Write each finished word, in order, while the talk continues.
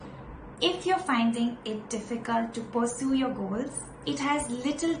If you're finding it difficult to pursue your goals, it has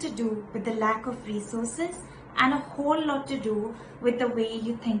little to do with the lack of resources and a whole lot to do with the way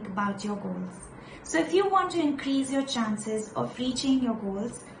you think about your goals. So if you want to increase your chances of reaching your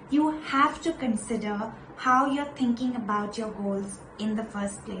goals, you have to consider how you're thinking about your goals in the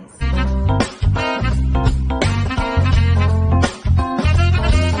first place.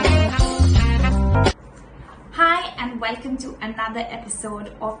 Hi and welcome to another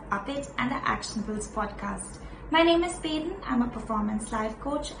episode of Up It and the Actionables podcast. My name is Payden. I'm a performance life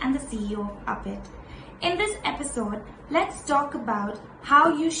coach and the CEO of Up It. In this episode, let's talk about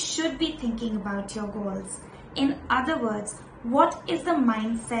how you should be thinking about your goals. In other words, what is the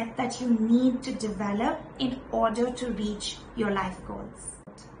mindset that you need to develop in order to reach your life goals?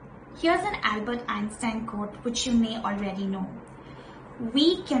 Here's an Albert Einstein quote which you may already know.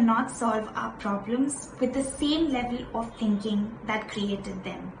 We cannot solve our problems with the same level of thinking that created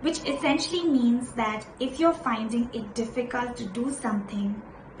them, which essentially means that if you're finding it difficult to do something,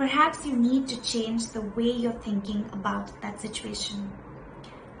 perhaps you need to change the way you're thinking about that situation.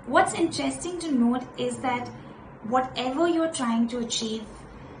 What's interesting to note is that whatever you're trying to achieve,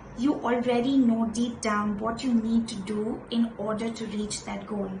 you already know deep down what you need to do in order to reach that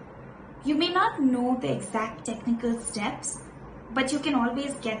goal. You may not know the exact technical steps, but you can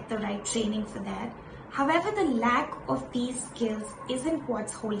always get the right training for that. However, the lack of these skills isn't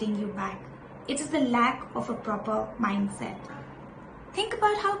what's holding you back. It is the lack of a proper mindset. Think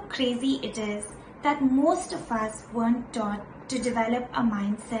about how crazy it is that most of us weren't taught to develop a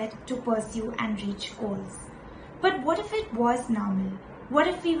mindset to pursue and reach goals. But what if it was normal? What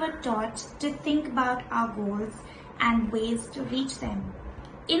if we were taught to think about our goals and ways to reach them?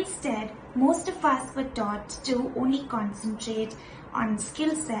 Instead, most of us were taught to only concentrate on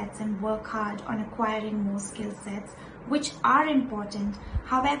skill sets and work hard on acquiring more skill sets, which are important.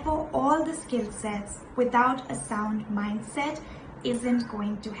 However, all the skill sets without a sound mindset isn't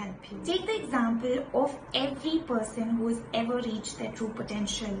going to help you. Take the example of every person who has ever reached their true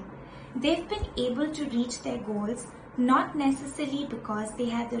potential. They've been able to reach their goals not necessarily because they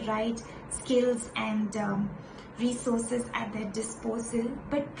had the right skills and resources at their disposal,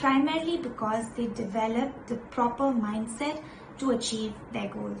 but primarily because they developed the proper mindset to achieve their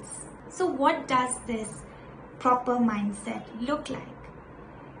goals. So what does this proper mindset look like?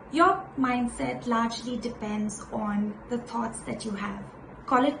 Your mindset largely depends on the thoughts that you have.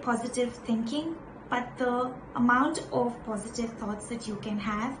 Call it positive thinking, but the amount of positive thoughts that you can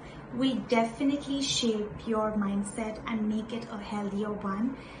have will definitely shape your mindset and make it a healthier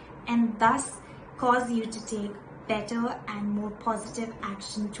one, and thus cause you to take better and more positive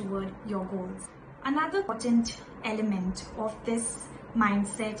action toward your goals. Another important element of this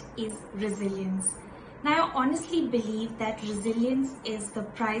mindset is resilience. Now, I honestly believe that resilience is the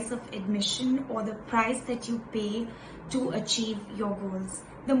price of admission or the price that you pay to achieve your goals.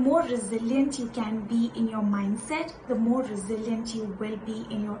 The more resilient you can be in your mindset, the more resilient you will be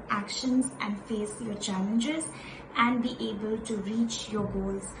in your actions and face your challenges and be able to reach your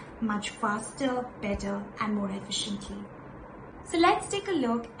goals much faster, better, and more efficiently. So let's take a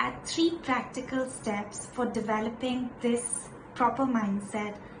look at 3 practical steps for developing this proper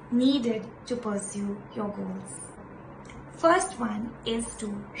mindset needed to pursue your goals. First one is to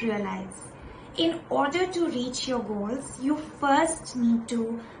realize. In order to reach your goals, you first need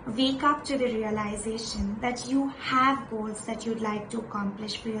to wake up to the realization that you have goals that you'd like to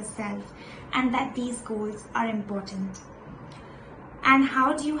accomplish for yourself and that these goals are important. And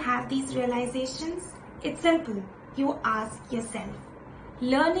how do you have these realizations? It's simple. You ask yourself.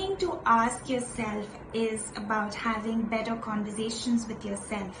 Learning to ask yourself is about having better conversations with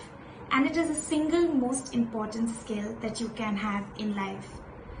yourself, and it is the single most important skill that you can have in life.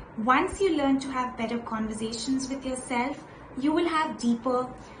 Once you learn to have better conversations with yourself, you will have deeper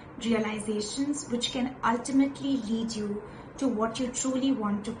realizations which can ultimately lead you to what you truly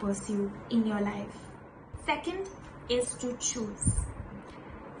want to pursue in your life. Second is to choose.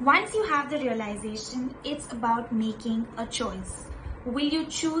 Once you have the realization, it's about making a choice. Will you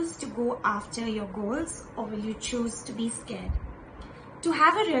choose to go after your goals or will you choose to be scared? To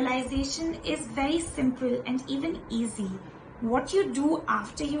have a realization is very simple and even easy. What you do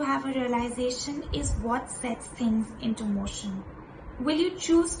after you have a realization is what sets things into motion. Will you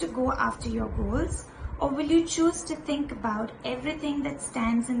choose to go after your goals or will you choose to think about everything that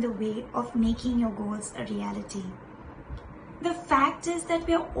stands in the way of making your goals a reality? The fact is that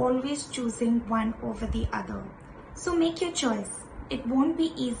we are always choosing one over the other. So make your choice. It won't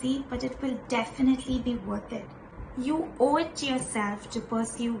be easy, but it will definitely be worth it. You owe it to yourself to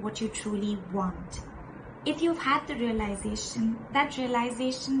pursue what you truly want. If you've had the realization, that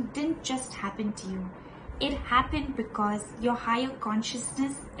realization didn't just happen to you. It happened because your higher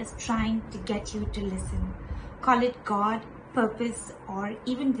consciousness is trying to get you to listen. Call it God, purpose, or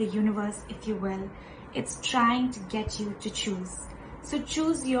even the universe, if you will. It's trying to get you to choose. So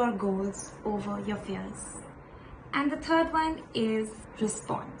choose your goals over your fears. And the third one is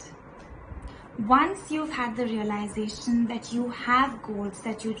respond. Once you've had the realization that you have goals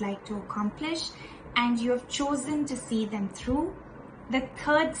that you'd like to accomplish and you have chosen to see them through, the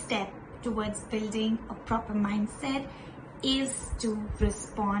third step towards building a proper mindset is to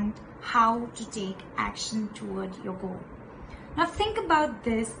respond, how to take action toward your goal. Now think about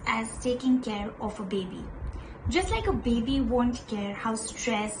this as taking care of a baby. Just like a baby won't care how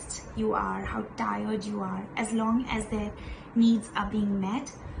stressed you are, how tired you are, as long as their needs are being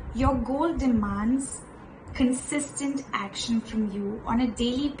met, your goal demands consistent action from you on a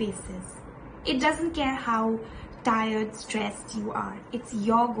daily basis. It doesn't care how tired, stressed you are. It's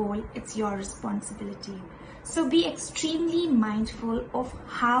your goal, it's your responsibility. So be extremely mindful of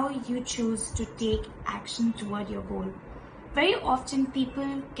how you choose to take action toward your goal. Very often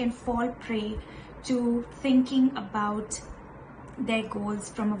people can fall prey to thinking about their goals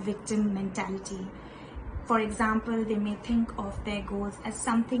from a victim mentality. For example, they may think of their goals as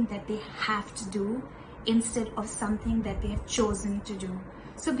something that they have to do instead of something that they have chosen to do.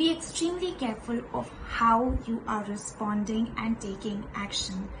 So be extremely careful of how you are responding and taking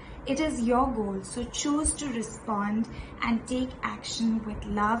action. It is your goal, so choose to respond and take action with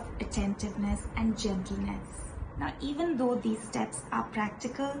love, attentiveness, and gentleness. Now, even though these steps are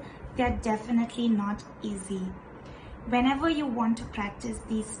practical, they are definitely not easy. Whenever you want to practice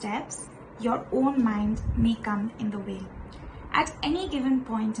these steps, your own mind may come in the way. At any given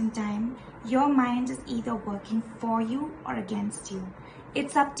point in time, your mind is either working for you or against you.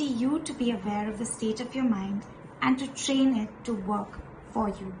 It's up to you to be aware of the state of your mind and to train it to work for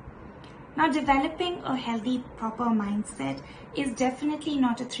you. Now, developing a healthy, proper mindset is definitely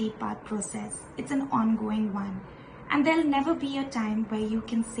not a three-part process. It's an ongoing one. And there'll never be a time where you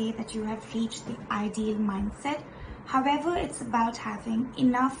can say that you have reached the ideal mindset. However, it's about having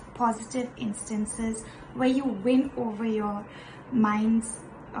enough positive instances where you win over your mind's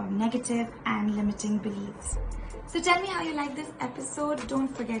negative and limiting beliefs. So tell me how you like this episode.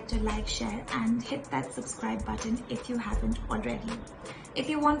 Don't forget to like, share, and hit that subscribe button if you haven't already. If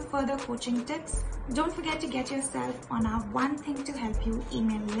you want further coaching tips, don't forget to get yourself on our One Thing to Help You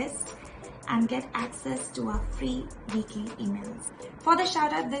email list and get access to our free weekly emails. For the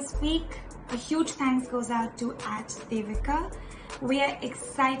shout out this week, a huge thanks goes out to @Devika. We are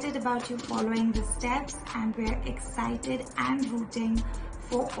excited about you following the steps, and we are excited and rooting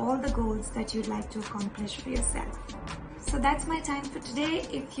for all the goals that you'd like to accomplish for yourself. So that's my time for today.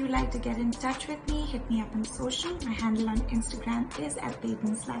 If you'd like to get in touch with me, hit me up on social. My handle on Instagram is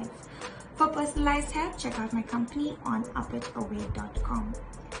 @PaydensLife. For personalized help, check out my company on upitaway.com.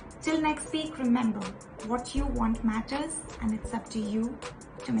 Till next week, remember, what you want matters, and it's up to you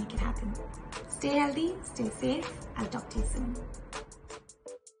to make it happen. Stay healthy, stay safe. I'll talk to you soon.